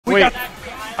Wait,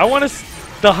 I want to.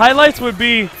 The highlights would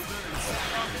be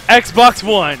Xbox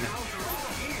One.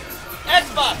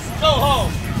 Xbox, go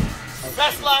home.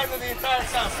 Best line of the entire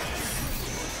conference.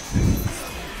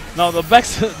 No, the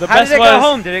best. How did it go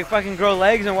home? Did it fucking grow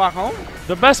legs and walk home?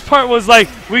 The best part was like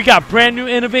we got brand new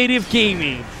innovative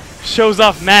gaming. Shows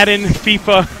off Madden,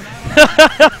 FIFA.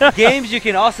 Games you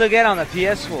can also get on the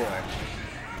PS4.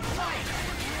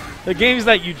 The games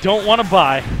that you don't want to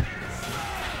buy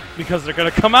because they're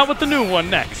gonna come out with the new one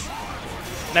next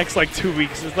like 2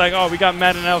 weeks. It's like, oh, we got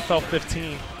Madden NFL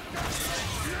 15.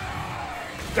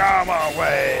 Come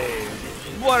away.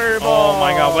 Water ball. Oh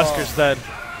my God, Wesker's dead.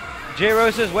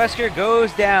 JRosa's Wesker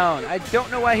goes down. I don't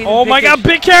know why he didn't Oh my God,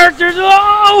 big characters.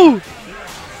 Oh!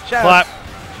 Shout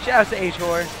out to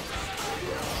H-Whore.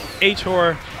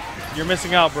 H-Whore, you're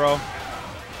missing out, bro.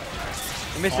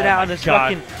 You're missing out on this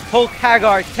fucking Hulk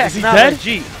Haggard technology. Is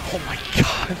he dead? Oh my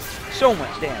God. So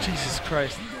much damage. Jesus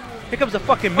Christ. Here comes the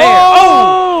fucking mayor.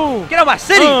 Oh! Get out my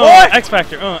city, boy! X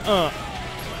Factor.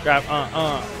 Grab.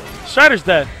 Strider's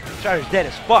dead. Strider's dead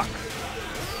as fuck.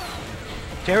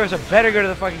 JRosa better go to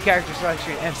the fucking character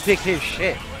selection and pick his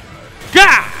shit.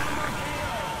 Gah!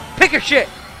 Pick your shit.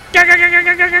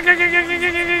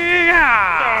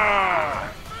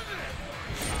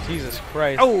 Jesus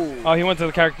Christ. Oh, he went to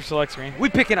the character select screen. We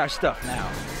picking our stuff now.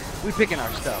 We picking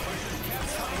our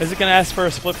stuff. Is it gonna ask for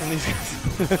a split from these guys?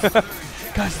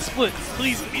 Guys, a split.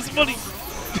 Please, give me some money.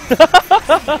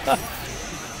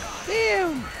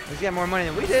 Damn. He's got more money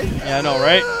than we did. Yeah, I know,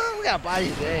 right? We got body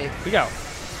today. We got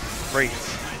great.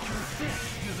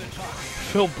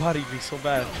 Phil body be so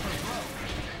bad.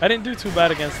 I didn't do too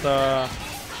bad against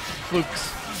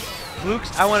Flukes.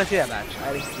 Flukes? I want to see that match.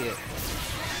 I didn't see it.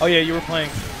 Oh yeah, you were playing.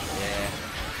 Yeah.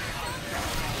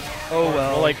 Oh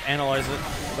well. We'll like analyze it.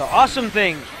 The awesome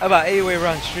thing about 8-Way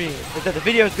Run stream is that the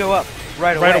videos go up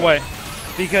right away. Right away.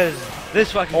 Because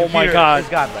this fucking oh my God, is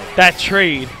godlike. that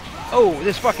trade. Oh,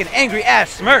 this fucking angry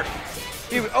ass Smurf.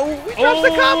 Here we drops the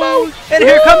Oh, combo, and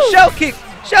here comes shell kick.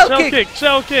 Shell kick.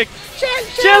 Shell kick.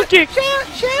 Shell kick.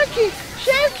 Shell kick.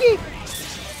 Shell kick.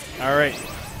 All right.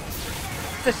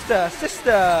 Sister.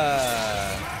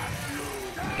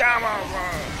 Come on.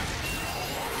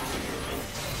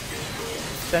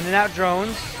 Sending out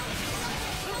drones.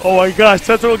 Oh my gosh,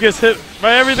 Sentinel gets hit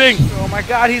by everything. Oh my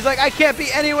God, he's like, I can't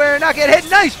be anywhere and not get hit.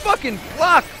 Nice fucking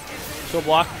block. Go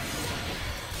block.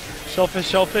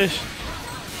 Shellfish.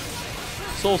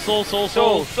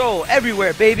 Soul.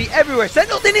 Everywhere, baby, everywhere.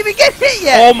 Sentinel didn't even get hit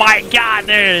yet. Oh my God,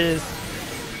 there it is.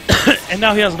 And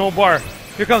now he has no bar.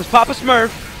 Here comes Papa Smurf.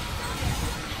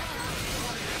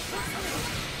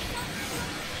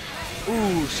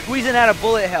 Ooh, squeezing out of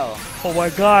bullet hell. Oh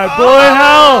my God, bullet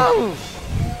hell.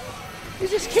 You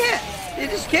just can't.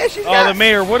 She's got the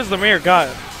mayor. What does the mayor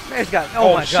got? Mayor's got.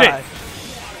 Oh my shit. God.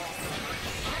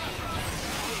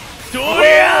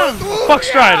 Fuck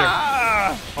Strider.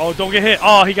 Oh, don't get hit.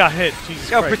 Oh, he got hit. Jesus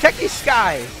Christ. Protect these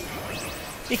skies.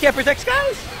 He can't protect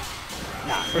skies?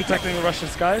 Nah. Protecting the Russian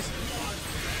skies?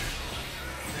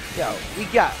 Yo, we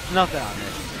got nothing on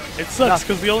this. It sucks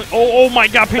because the only. Oh my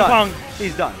God, ping pong.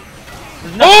 He's done.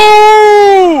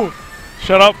 Oh!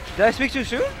 Shut up. Did I speak too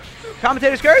soon?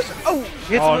 Commentator's curse? Oh,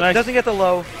 nice. Doesn't get the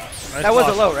low. Nice that block.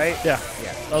 was a low, right? Yeah.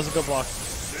 That was a good block.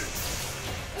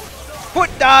 Foot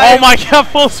dive. Oh my God,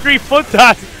 full screen foot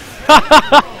dive.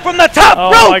 From the top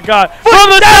rope. Oh my God. From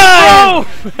the top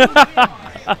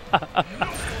rope.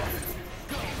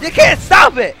 You can't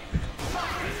stop it.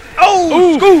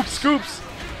 Oh, Scoops.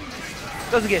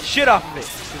 Doesn't get shit off of it.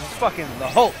 It's fucking the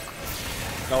Hulk.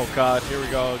 Oh God, here we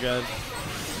go again.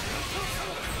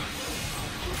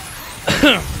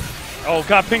 Oh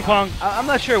God, ping pong. I'm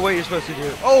not sure what you're supposed to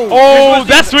do. Oh,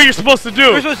 that's what you're supposed to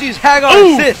do. We're supposed to use Haggard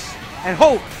assist and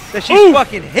hope that she's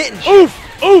fucking hitting shit.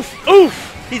 Oof.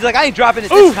 He's like, I ain't dropping it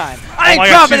this time. I ain't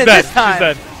dropping it this time. She's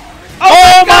dead.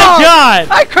 Oh my God.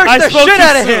 I cursed the shit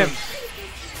out of him.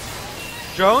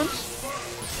 Drones?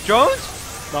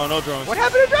 No drones. What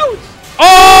happened to drones?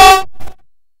 Oh!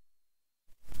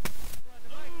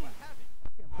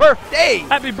 Birthday!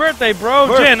 Happy birthday, bro.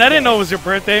 Jen, I didn't know it was your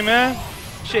birthday, man.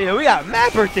 Shit, we got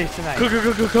mad birthdays tonight.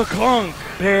 Kong.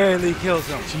 Barely kills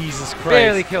him. Jesus Christ.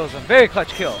 Barely kills him. Very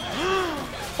clutch kill.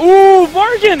 Ooh,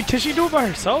 Morgan. Can she do it by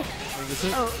herself? Is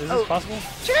this possible?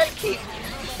 Cherokee.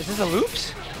 Is this a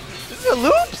loops?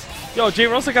 Yo,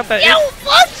 JRosa got that. Yo,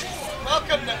 what?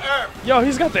 Welcome to Earth. Yo,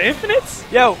 he's got the infinites?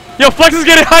 Yo, Flex is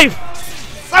getting hype.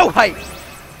 So hype.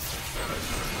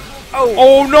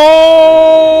 Oh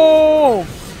no!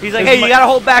 He's like, hey, you gotta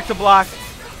hold back to block.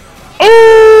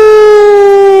 Ooh!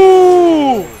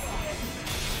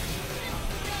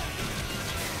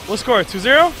 What score?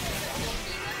 2-0?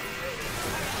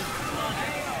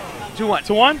 2-1.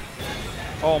 2-1?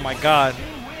 Oh my god.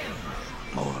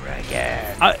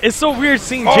 Morrigan. It's so weird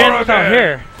seeing Jan without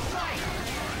hair.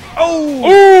 Oh!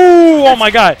 Ooh! Oh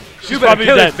my god. She's You better probably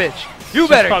kill dead. this bitch. You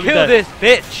better probably kill dead.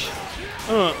 this bitch.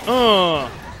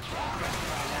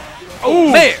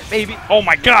 Oh, Mare, baby. Oh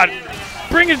my god.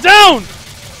 Bring it down!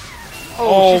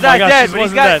 Oh, she's my not God, dead, she but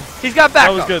wasn't dead. he's got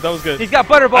backup. That was good. That was good. He's got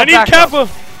Butterball I need backup. Kappa.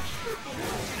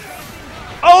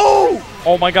 Oh!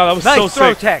 Oh my god, that was Nice so throw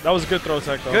sick. tech. That was a good throw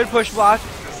tech though. Good push block.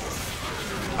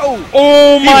 Oh!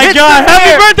 Oh my hits god, the happy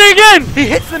Mare. birthday again! He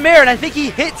hits the Mare, and I think he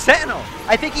hit Sentinel.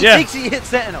 I think he thinks he hit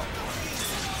Sentinel.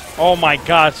 Oh my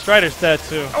god, Strider's dead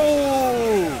too.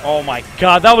 Oh! Oh my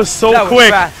god, that was so That was quick.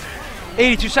 fast.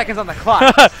 82 seconds on the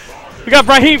clock. We got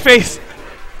Brahim face.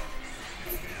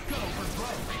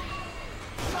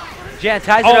 Jan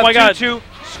ties it Oh up my god. 2-2.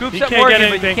 Scoops He up can't Morgan, get but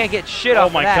you anything. can't get shit Oh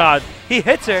off my of that. god. He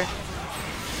hits her.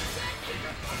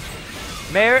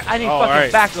 Mare, I need Oh, fucking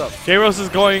alright. backup. JRosa is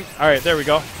going. Alright, there we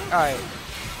go. Alright.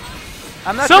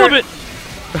 I'm not Celibate!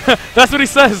 That's what he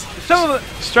says. sure. Celibate.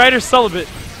 Strider's celibate.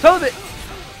 Celibate.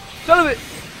 Celibate.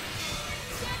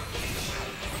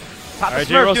 Papa Alright,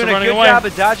 Smurf JRosa doing a running good away. job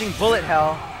of dodging bullet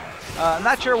hell. I'm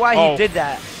not sure why Oh. he did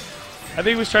that. I think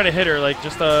he was trying to hit her, like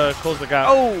just to close the gap.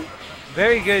 Oh,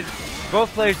 very good.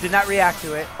 Both players did not react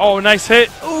to it. Oh, nice hit.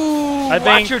 Ooh, I watch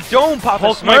think your dome, Papa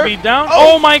Hulk Smurf. might be down.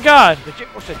 Oh. Oh my god. The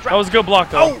JRosa drop. That was a good block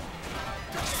though.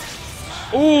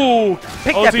 Oh, Ooh.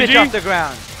 pick that OTG. bitch off the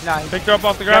ground. Nice. Picked her up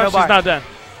off the ground. no She's bar. not dead.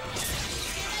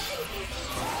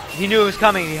 He knew it was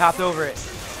coming. He hopped over it.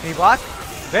 Can he block?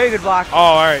 Very good block. Oh,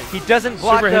 alright. He doesn't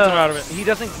block Super hits him out of it. He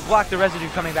doesn't block the residue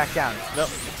coming back down. Nope.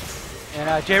 And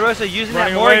JRosa using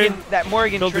Running that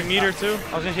Morrigan Building trait. meter too.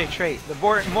 I was gonna say trait. The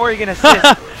Morrigan assist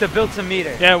to build some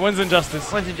meter. Yeah, wins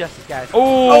injustice. Wins injustice, guys.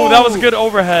 Oh, that was a good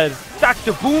overhead.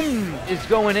 Dr. Boom is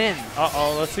going in.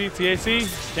 Uh-oh, let's see. TAC.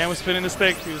 Jan was spinning the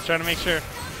stick. He was trying to make sure.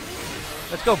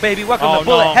 Let's go, baby. Welcome Oh, to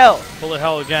Bullet no. Hell. Bullet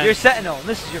hell again. You're Sentinel.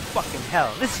 This is your fucking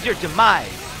hell. This is your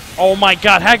demise. Oh my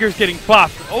god, Hager's getting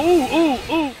buffed. Ooh, ooh,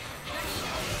 ooh.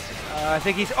 I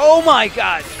think he's. Oh my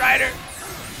God, Strider.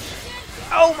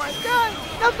 Oh my God,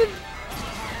 nothing.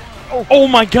 Oh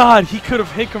my god, he could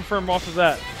have hit confirm off of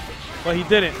that. But he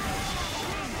didn't.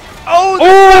 Oh,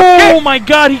 Oh my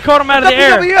god, he caught him out of the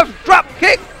air. WWF drop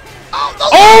kick. Oh, no.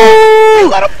 Oh!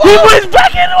 Let him He fall. went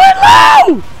back and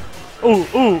went low!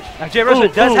 Ooh, ooh. Now, JRosa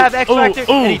Ooh, does ooh, have X Factor,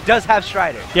 ooh, ooh. and he does have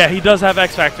Strider. Yeah, he does have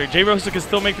X Factor. JRosa can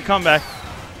still make the comeback.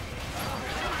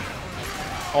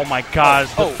 Oh my god,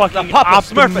 the fucking the Papa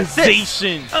Smurf assist.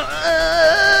 optimization.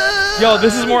 Yo,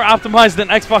 this is more optimized than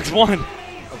Xbox One.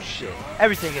 Oh shit,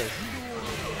 everything is.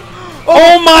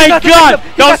 Oh my got the god! mix-up. He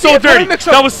That got was so the dirty.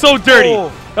 mix-up. That was so dirty.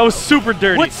 Oh. That was super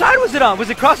dirty. What side was it on? Was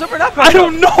it crossover or not crossover? I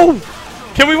don't know.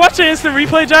 Can we watch an instant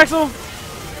replay, Jaxel?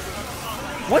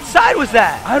 What side was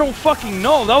that? I don't fucking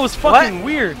know. That was fucking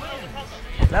weird.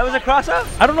 That was a crossover?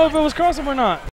 I don't know if it was crossover or not.